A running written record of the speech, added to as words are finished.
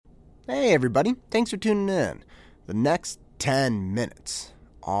Hey everybody, thanks for tuning in. The next 10 minutes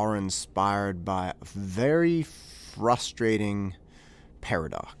are inspired by a very frustrating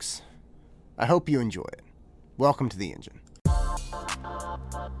paradox. I hope you enjoy it. Welcome to the engine.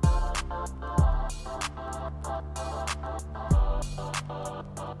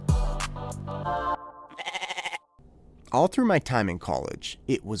 All through my time in college,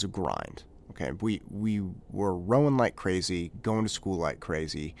 it was a grind. Okay, we were rowing like crazy, going to school like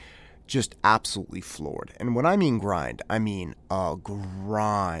crazy, just absolutely floored. And when I mean grind, I mean a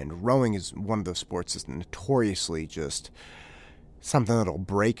grind. Rowing is one of those sports that's notoriously just something that'll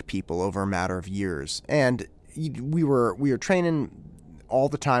break people over a matter of years. And we were training all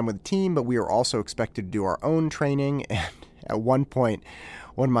the time with the team, but we were also expected to do our own training. And at one point,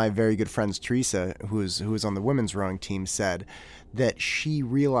 one of my very good friends, Teresa, who was on the women's rowing team, said that she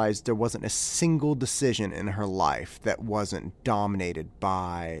realized there wasn't a single decision in her life that wasn't dominated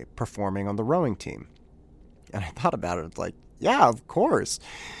by performing on the rowing team. And I thought about it, like, yeah, of course.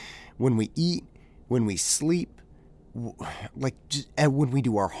 When we eat, when we sleep, and when we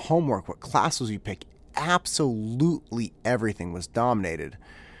do our homework, what classes we pick, absolutely everything was dominated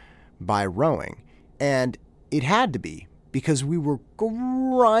by rowing. And it had to be, because we were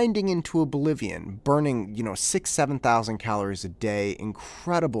grinding into oblivion, burning, 6,000-7,000 calories a day,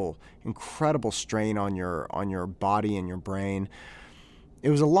 incredible strain on your body and your brain. It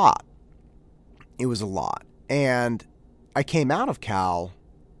was a lot. And I came out of Cal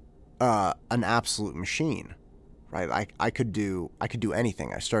an absolute machine, right? I could do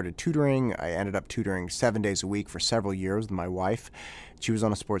anything. I started tutoring. I ended up tutoring 7 days a week for several years with my wife. She was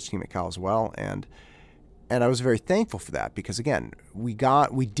on a sports team at Cal as well, and I was very thankful for that because, again, we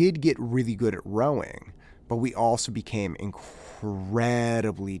did get really good at rowing, but we also became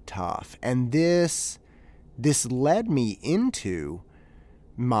incredibly tough. And this led me into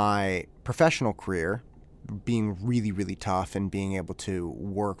my professional career, being really, really tough and being able to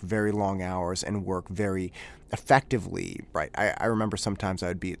work very long hours and work very effectively, right? I remember sometimes I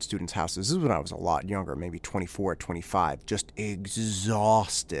would be at students' houses. This is when I was a lot younger, maybe 24, 25, just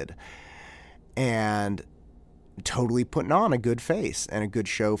exhausted and totally putting on a good face and a good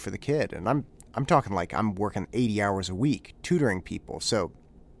show for the kid. And I'm talking like I'm working 80 hours a week tutoring people. So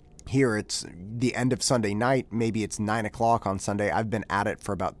here it's the end of Sunday night. Maybe it's 9 o'clock on Sunday. I've been at it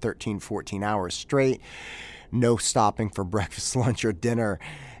for about 13, 14 hours straight. No stopping for breakfast, lunch, or dinner.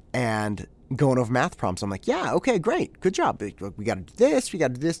 And going over math problems. I'm like, yeah, okay, great. Good job. We got to do this. We got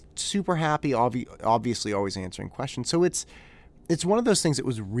to do this. Super happy. Obviously always answering questions. So it's one of those things that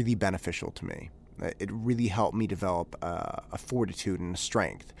was really beneficial to me. It really helped me develop a fortitude and a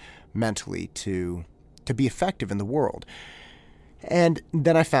strength mentally to be effective in the world. And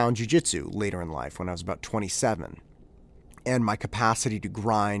then I found jiu-jitsu later in life when I was about 27. And my capacity to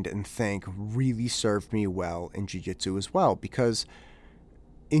grind and think really served me well in jiu-jitsu as well. Because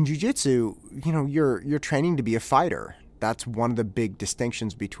in jiu-jitsu, you're training to be a fighter. That's one of the big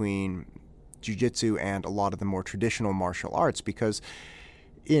distinctions between jiu-jitsu and a lot of the more traditional martial arts, because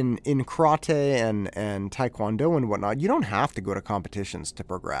in karate and taekwondo and whatnot, you don't have to go to competitions to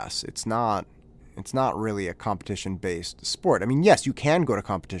progress. It's not really a competition-based sport. I mean, yes, you can go to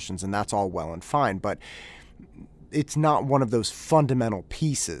competitions, and that's all well and fine, but it's not one of those fundamental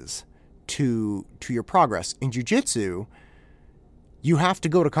pieces to your progress. In jiu-jitsu, you have to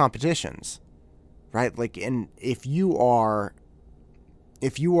go to competitions, right? Like, and if you are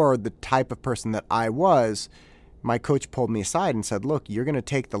the type of person that I was, my coach pulled me aside and said, look, you're going to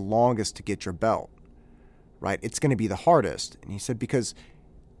take the longest to get your belt, right? It's going to be the hardest. And he said, because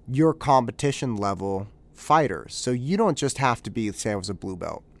you're competition level fighters. So you don't just have to be, say I was a blue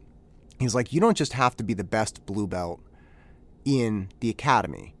belt. He's like, you don't just have to be the best blue belt in the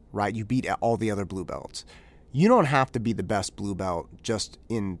academy, right? You beat all the other blue belts. You don't have to be the best blue belt just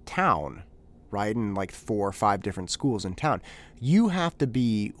in town, right? In like 4 or 5 different schools in town. You have to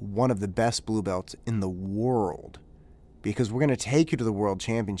be one of the best blue belts in the world, because we're going to take you to the world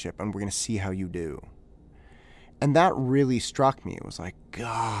championship and we're going to see how you do. And that really struck me. It was like,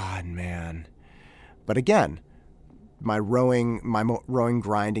 God, man. But again, my rowing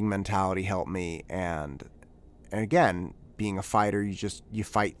grinding mentality helped me. And again, being a fighter, you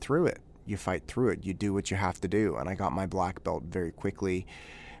fight through it. You do what you have to do. And I got my black belt very quickly,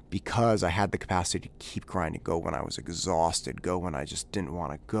 because I had the capacity to keep grinding, go when I was exhausted, go when I just didn't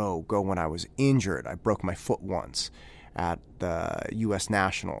want to go when I was injured. I broke my foot once at the U.S.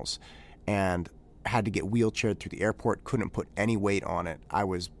 Nationals and had to get wheelchaired through the airport, couldn't put any weight on it. I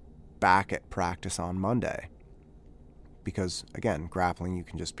was back at practice on Monday because, again, grappling, you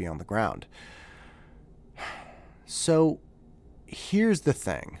can just be on the ground. So here's the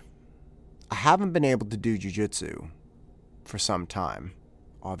thing. haven't been able to do jiu-jitsu for some time,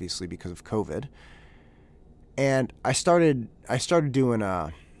 obviously because of COVID. And I started doing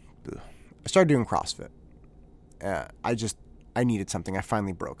CrossFit. I needed something. I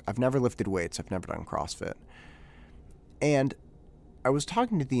finally broke. I've never lifted weights. I've never done CrossFit. And I was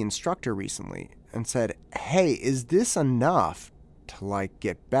talking to the instructor recently and said, "Hey, is this enough to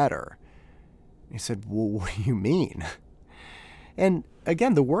get better?" He said, "Well, what do you mean?" And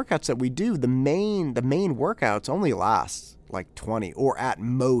again, the workouts that we do, the main workouts only last 20 or at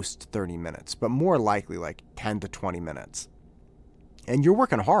most 30 minutes, but more likely 10 to 20 minutes. And you're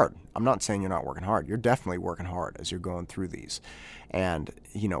working hard. I'm not saying you're not working hard. You're definitely working hard as you're going through these. And,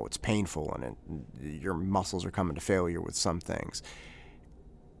 it's painful and your muscles are coming to failure with some things.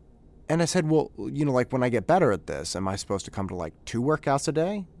 And I said, well, when I get better at this, am I supposed to come to 2 workouts a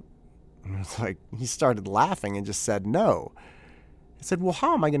day? And it's he started laughing and just said no. I said, well,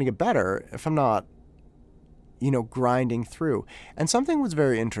 how am I going to get better if I'm not, grinding through? And something was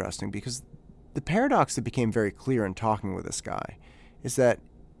very interesting, because the paradox that became very clear in talking with this guy is that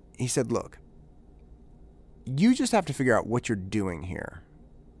he said, look, you just have to figure out what you're doing here.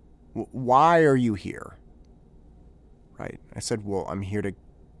 Why are you here? Right? I said, well, I'm here to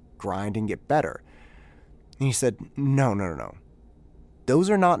grind and get better. And he said, no.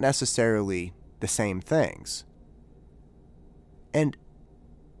 Those are not necessarily the same things. And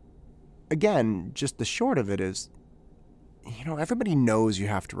again, just the short of it is, everybody knows you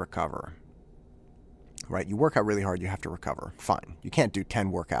have to recover. Right? You work out really hard, you have to recover. Fine. You can't do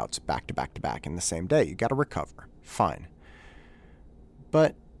 10 workouts back to back to back in the same day. You got to recover. Fine.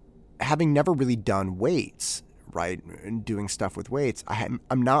 But having never really done weights, right, and doing stuff with weights,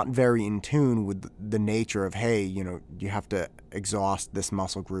 I'm not very in tune with the nature of, hey, you have to exhaust this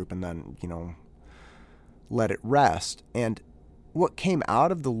muscle group and then, let it rest. And what came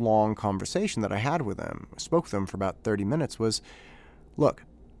out of the long conversation that I had with him, I spoke with him for about 30 minutes, was, look,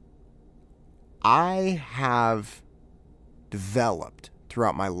 I have developed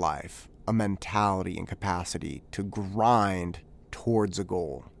throughout my life a mentality and capacity to grind towards a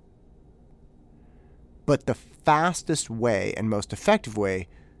goal. But the fastest way and most effective way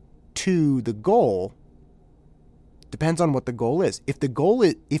to the goal depends on what the goal is. If the goal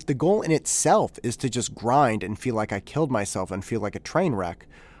in itself is to just grind and feel like I killed myself and feel like a train wreck,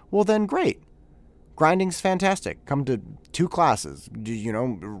 well then great. Grinding's fantastic. Come to 2 classes,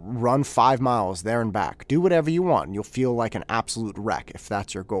 run 5 miles there and back. Do whatever you want, and you'll feel like an absolute wreck if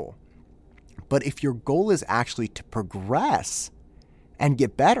that's your goal. But if your goal is actually to progress and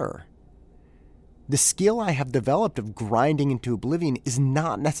get better, the skill I have developed of grinding into oblivion is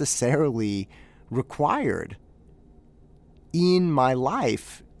not necessarily required in my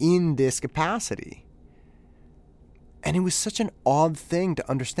life in this capacity. And it was such an odd thing to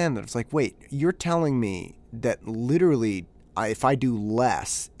understand that it's wait, you're telling me that literally if I do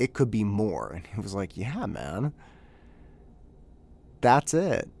less, it could be more. And he was like, yeah, man, that's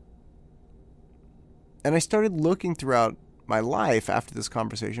it. And I started looking throughout my life after this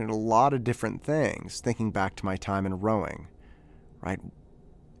conversation at a lot of different things, thinking back to my time in rowing, right?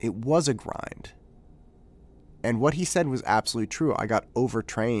 It was a grind. And what he said was absolutely true. I got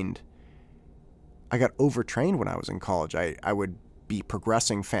overtrained when I was in college. I would be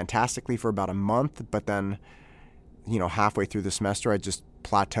progressing fantastically for about a month, but then, halfway through the semester, I'd just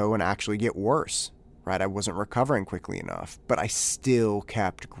plateau and actually get worse, right? I wasn't recovering quickly enough, but I still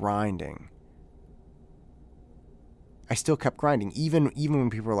kept grinding. Even when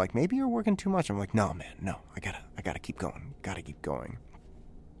people were like, maybe you're working too much. I'm like, no, man, no, I gotta keep going.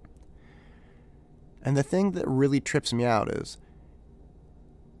 And the thing that really trips me out is,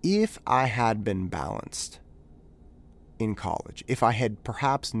 if I had been balanced in college, if I had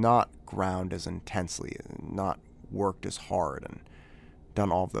perhaps not ground as intensely, not worked as hard and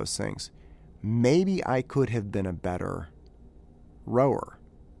done all of those things, maybe I could have been a better rower.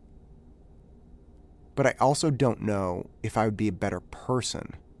 But I also don't know if I would be a better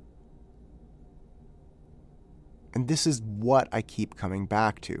person. And this is what I keep coming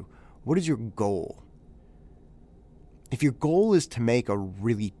back to. What is your goal? If your goal is to make a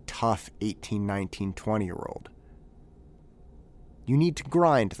really tough 18, 19, 20-year-old, you need to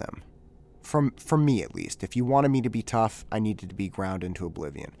grind them. For me, at least. If you wanted me to be tough, I needed to be ground into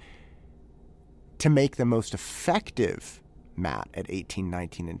oblivion. To make the most effective Matt at 18,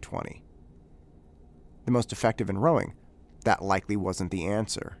 19, and 20, the most effective in rowing, that likely wasn't the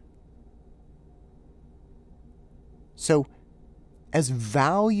answer. So, as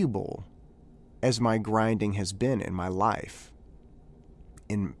valuable as my grinding has been in my life,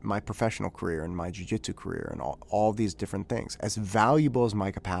 in my professional career, in my jiu-jitsu career, and all these different things, as valuable as my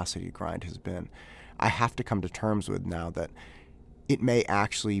capacity grind has been, I have to come to terms with now that it may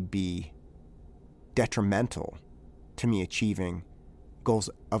actually be detrimental to me achieving goals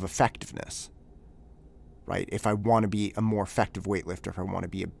of effectiveness, right? If I want to be a more effective weightlifter, if I want to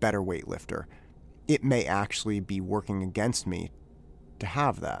be a better weightlifter, it may actually be working against me to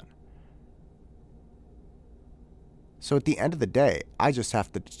have that. So at the end of the day, I just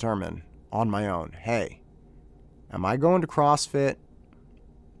have to determine on my own, hey, am I going to CrossFit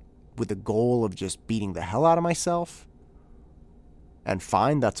with the goal of just beating the hell out of myself? And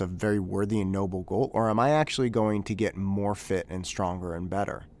fine, that's a very worthy and noble goal. Or am I actually going to get more fit and stronger and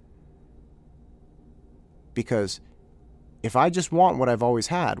better? Because if I just want what I've always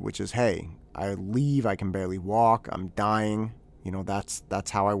had, which is, hey, I leave, I can barely walk, I'm dying,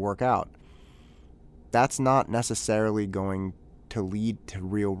 that's how I work out. That's not necessarily going to lead to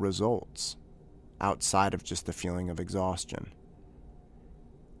real results outside of just the feeling of exhaustion.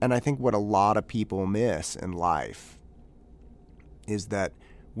 And I think what a lot of people miss in life is that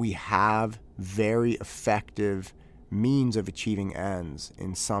we have very effective means of achieving ends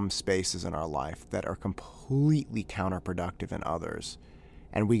in some spaces in our life that are completely counterproductive in others.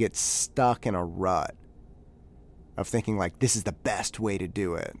 And we get stuck in a rut of thinking like, this is the best way to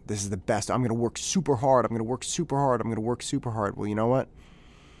do it. This is the best. I'm going to work super hard. I'm going to work super hard. I'm going to work super hard. Well, you know what?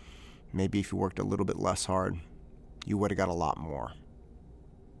 Maybe if you worked a little bit less hard, you would have got a lot more.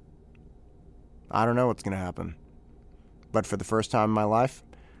 I don't know what's going to happen. But for the first time in my life,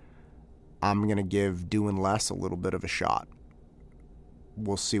 I'm going to give doing less a little bit of a shot.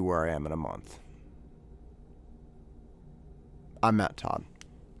 We'll see where I am in a month. I'm Matt Todd,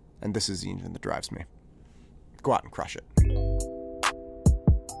 and this is the engine that drives me. Go out and crush it.